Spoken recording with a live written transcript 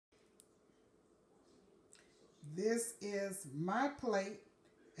This is my plate,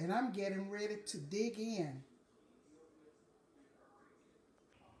 and I'm getting ready to dig in.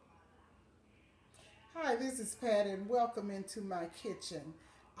 Hi, this is Patty, and welcome into my kitchen.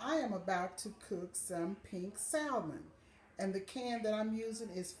 I am about to cook some pink salmon, and the can that I'm using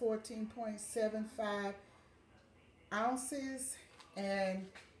is 14.75 ounces, and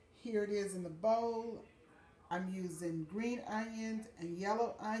here it is in the bowl. I'm using green onions and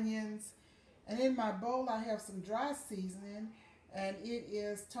yellow onions. And in my bowl, I have some dry seasoning, and it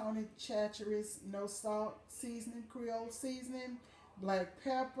is Tony Chachere's no salt seasoning, Creole seasoning, black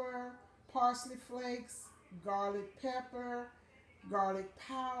pepper, parsley flakes, garlic pepper, garlic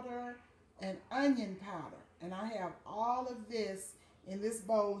powder, and onion powder. And I have all of this in this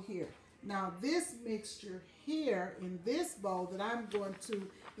bowl here. Now, this mixture here in this bowl that I'm going to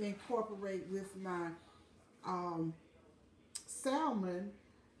incorporate with my salmon,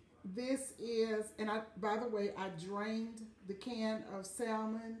 this is, and by the way, I drained the can of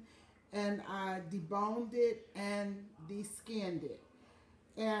salmon and I deboned it and deskinned it.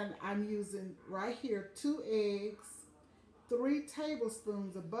 And I'm using right here 2 eggs, 3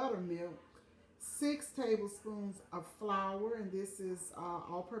 tablespoons of buttermilk, 6 tablespoons of flour, and this is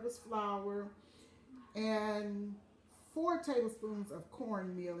all-purpose flour, and 4 tablespoons of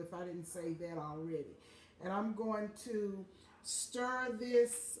cornmeal, if I didn't say that already. And I'm going to stir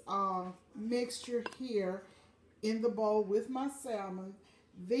this mixture here in the bowl with my salmon.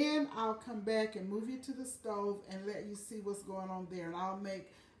 Then I'll come back and move you to the stove and let you see what's going on there. And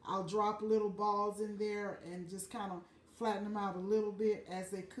I'll drop little balls in there and just kind of flatten them out a little bit as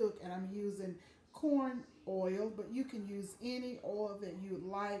they cook. And I'm using corn oil, but you can use any oil that you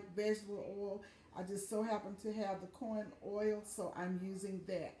like, vegetable oil. I just so happen to have the corn oil, so I'm using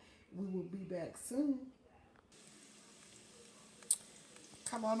that. We will be back soon.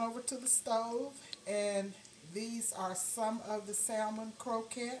 Come on over to the stove, and these are some of the salmon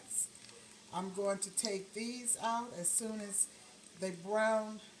croquettes. I'm going to take these out as soon as they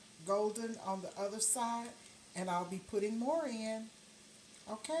brown golden on the other side, and I'll be putting more in.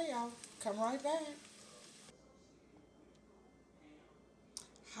 Okay, I'll come right back.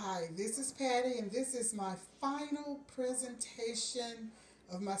 Hi, this is Patty, and this is my final presentation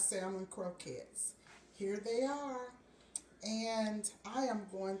of my salmon croquettes. Here they are. And I am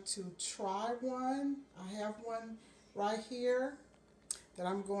going to try one. I have one right here that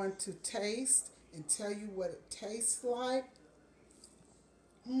I'm going to taste and tell you what it tastes like.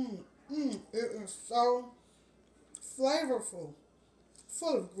 It is so flavorful.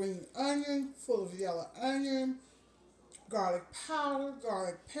 Full of green onion, full of yellow onion, garlic powder,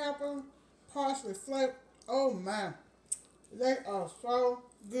 garlic pepper, parsley flake. Oh man, they are so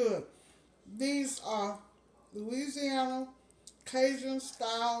good. These are Louisiana Cajun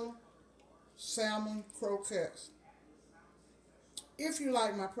style salmon croquettes. If you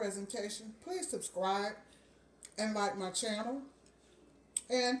like my presentation, please subscribe and like my channel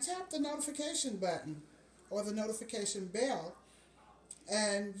and tap the notification button or the notification bell,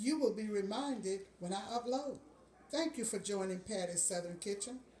 and you will be reminded when I upload. Thank you for joining Patty's Southern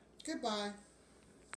Kitchen. Goodbye.